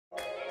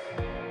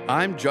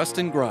I'm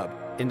Justin Grubb.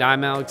 And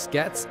I'm Alex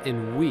Goetz,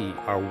 and we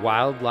are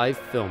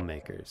wildlife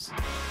filmmakers.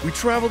 We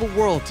travel the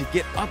world to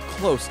get up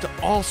close to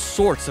all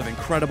sorts of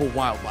incredible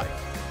wildlife.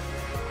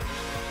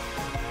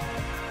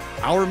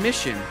 Our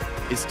mission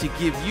is to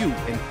give you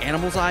an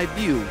animal's eye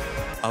view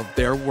of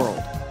their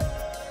world.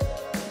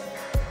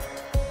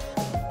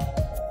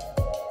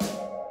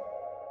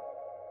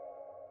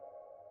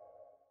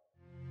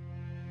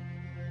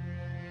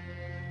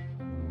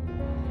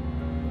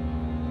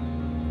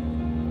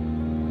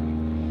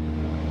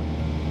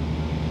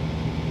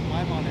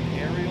 I'm on an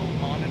aerial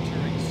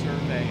monitoring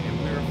survey, and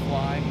we're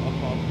flying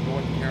above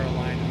North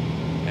Carolina,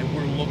 and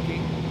we're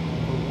looking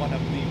for one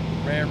of the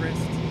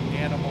rarest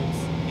animals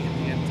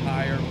in the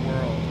entire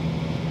world.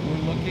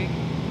 We're looking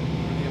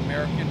for the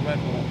American red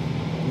wolf.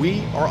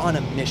 We are on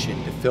a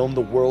mission to film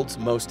the world's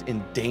most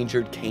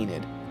endangered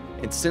canid,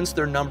 and since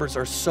their numbers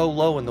are so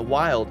low in the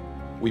wild,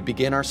 we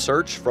begin our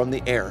search from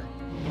the air.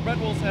 The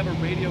red wolves have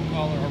a radio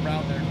collar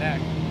around their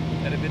neck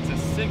that emits a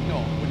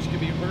signal which can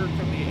be heard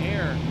from the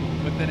air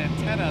with an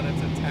antenna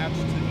that's attached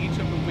to each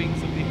of the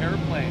wings of the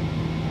airplane.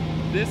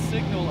 This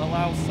signal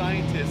allows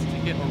scientists to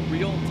get a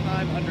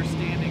real-time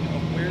understanding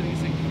of where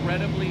these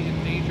incredibly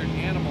endangered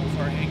animals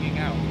are hanging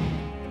out.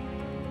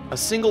 A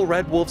single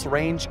red wolf's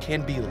range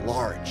can be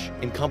large,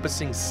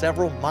 encompassing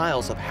several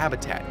miles of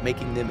habitat,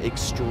 making them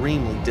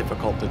extremely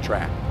difficult to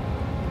track.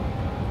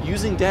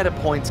 Using data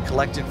points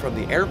collected from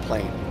the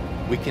airplane,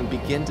 we can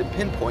begin to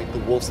pinpoint the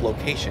wolf's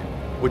location,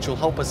 which will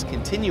help us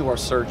continue our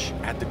search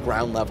at the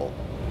ground level.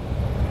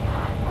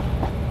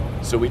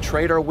 So we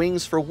trade our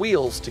wings for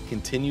wheels to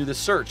continue the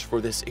search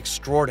for this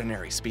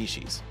extraordinary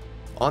species.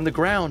 On the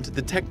ground,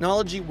 the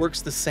technology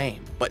works the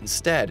same, but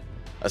instead,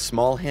 a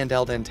small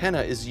handheld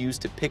antenna is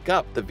used to pick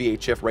up the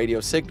VHF radio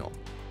signal.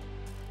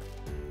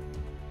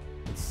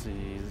 Let's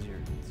see.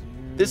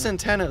 This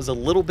antenna is a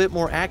little bit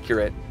more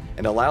accurate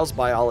and allows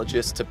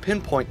biologists to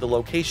pinpoint the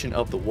location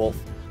of the wolf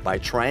by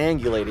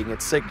triangulating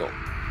its signal.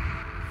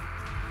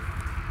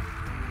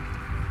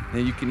 Now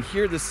you can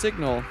hear the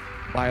signal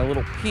by a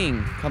little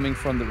ping coming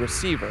from the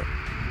receiver. Can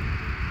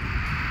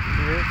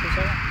you hear it for a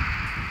second?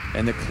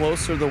 And the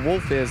closer the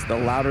wolf is, the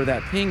louder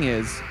that ping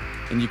is,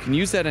 and you can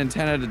use that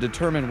antenna to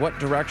determine what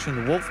direction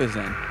the wolf is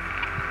in.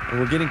 And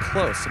we're getting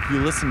close. If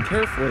you listen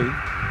carefully,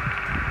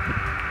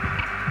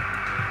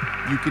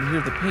 you can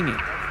hear the pinging.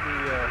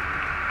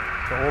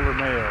 That's the older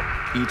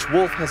male. Each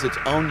wolf has its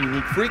own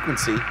unique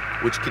frequency,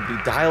 which can be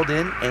dialed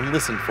in and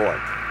listened for.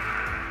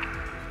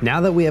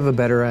 Now that we have a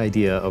better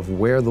idea of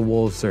where the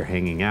wolves are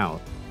hanging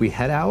out, we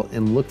head out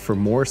and look for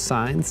more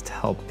signs to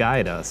help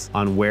guide us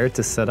on where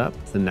to set up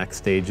the next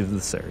stage of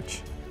the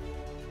search.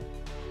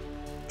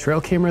 Trail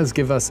cameras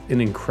give us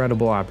an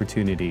incredible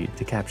opportunity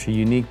to capture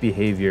unique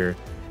behavior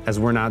as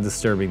we're not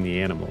disturbing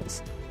the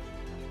animals.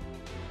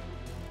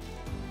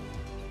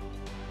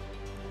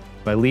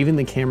 By leaving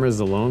the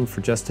cameras alone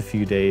for just a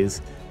few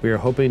days, we are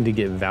hoping to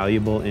get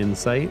valuable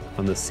insight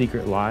on the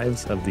secret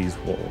lives of these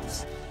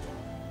wolves.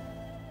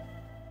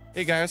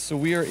 Hey guys, so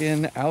we are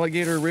in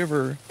Alligator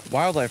River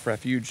Wildlife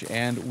Refuge,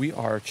 and we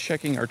are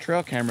checking our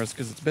trail cameras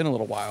because it's been a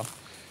little while.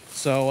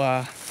 So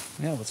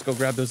yeah, let's go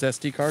grab those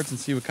SD cards and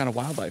see what kind of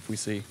wildlife we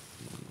see.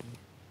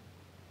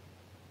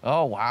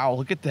 Oh wow,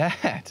 look at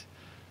that.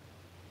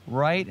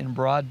 Right in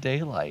broad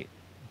daylight.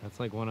 That's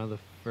like one of the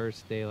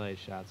first daylight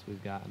shots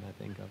we've gotten, I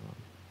think, of them.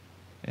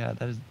 Yeah,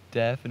 that is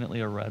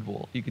definitely a red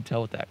wolf. You can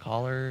tell with that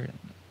collar and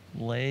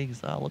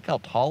legs. Oh, look how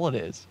tall it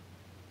is.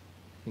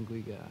 I think we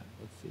got,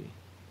 let's see.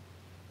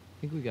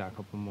 I think we got a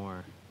couple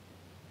more.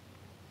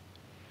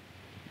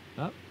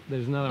 Oh,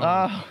 there's another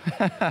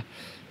one. Oh,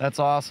 that's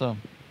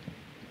awesome.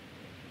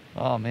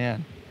 Oh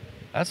man,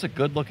 that's a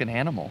good looking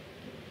animal.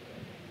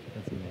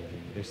 That's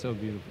amazing. They're so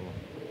beautiful.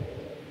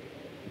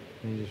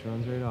 And he just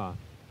runs right off.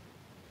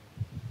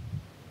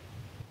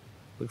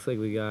 Looks like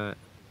we got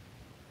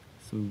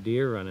some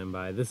deer running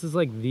by. This is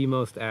like the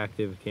most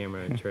active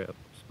camera trip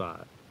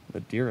spot. The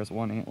deer has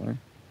one antler.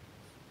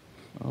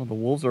 Oh, the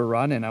wolves are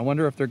running. I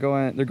wonder if they're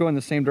going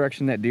the same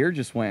direction that deer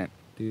just went.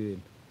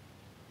 Dude,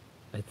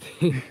 I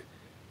think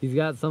he's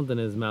got something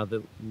in his mouth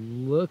that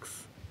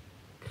looks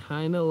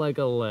kind of like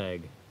a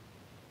leg.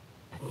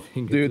 I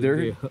think Dude,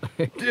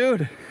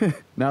 dude,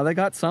 now they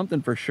got something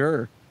for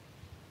sure.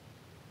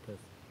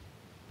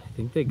 I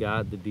think they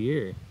got the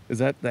deer. Is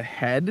that the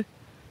head?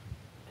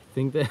 I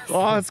think that.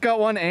 Oh, it's got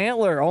one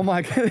antler. Oh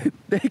my God,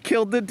 they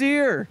killed the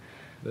deer.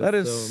 That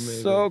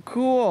is so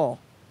cool.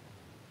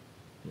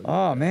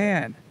 Oh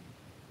man,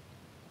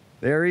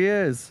 there he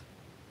is.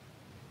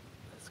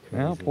 That's crazy.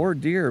 Well, poor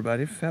deer, but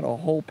he fed a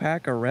whole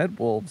pack of red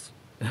wolves.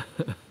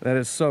 That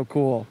is so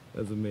cool.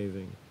 That's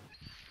amazing.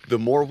 The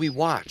more we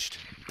watched,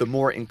 the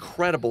more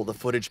incredible the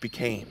footage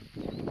became.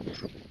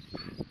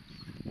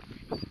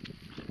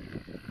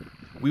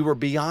 We were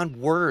beyond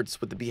words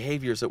with the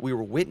behaviors that we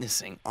were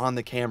witnessing on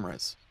the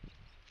cameras.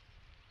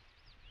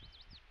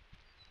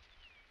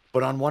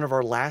 But on one of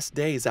our last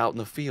days out in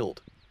the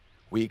field,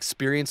 we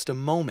experienced a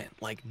moment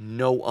like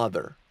no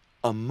other,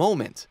 a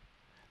moment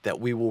that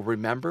we will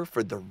remember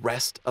for the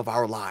rest of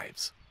our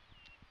lives.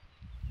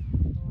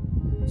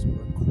 This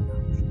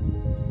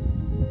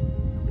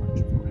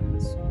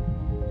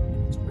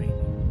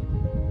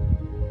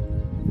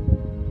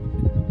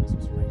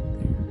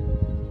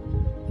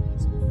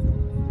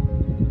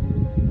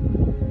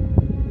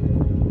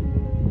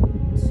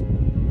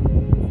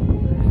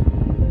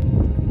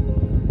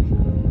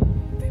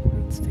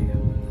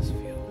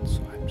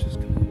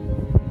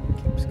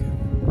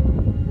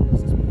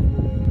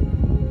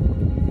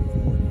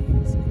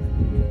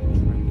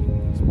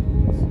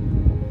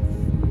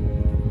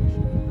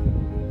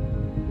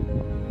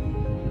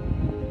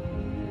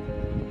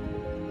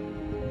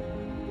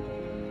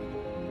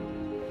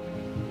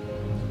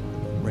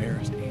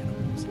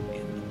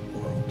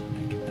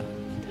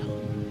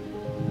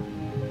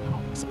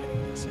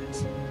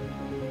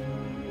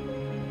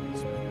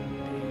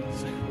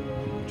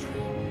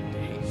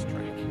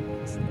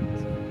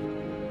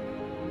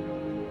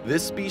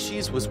This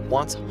species was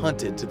once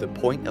hunted to the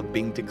point of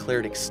being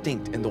declared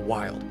extinct in the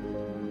wild,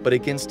 but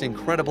against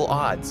incredible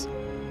odds,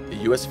 the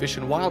U.S. Fish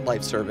and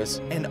Wildlife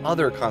Service and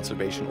other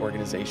conservation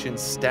organizations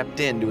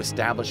stepped in to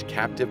establish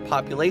captive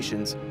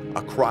populations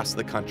across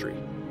the country.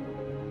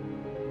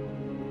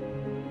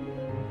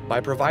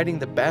 By providing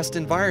the best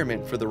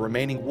environment for the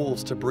remaining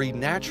wolves to breed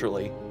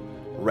naturally,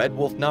 red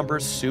wolf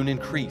numbers soon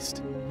increased.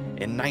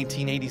 In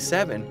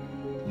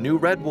 1987, new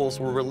red wolves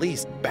were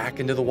released back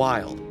into the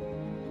wild.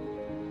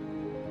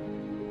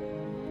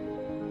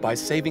 By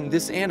saving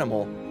this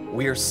animal,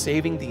 we are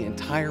saving the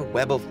entire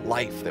web of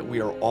life that we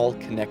are all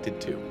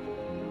connected to.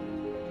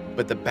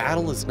 But the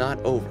battle is not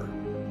over.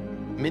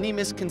 Many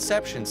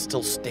misconceptions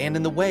still stand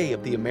in the way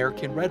of the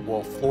American red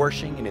wolf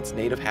flourishing in its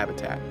native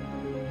habitat.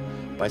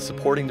 By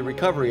supporting the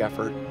recovery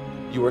effort,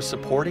 you are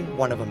supporting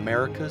one of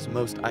America's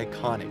most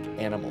iconic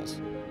animals.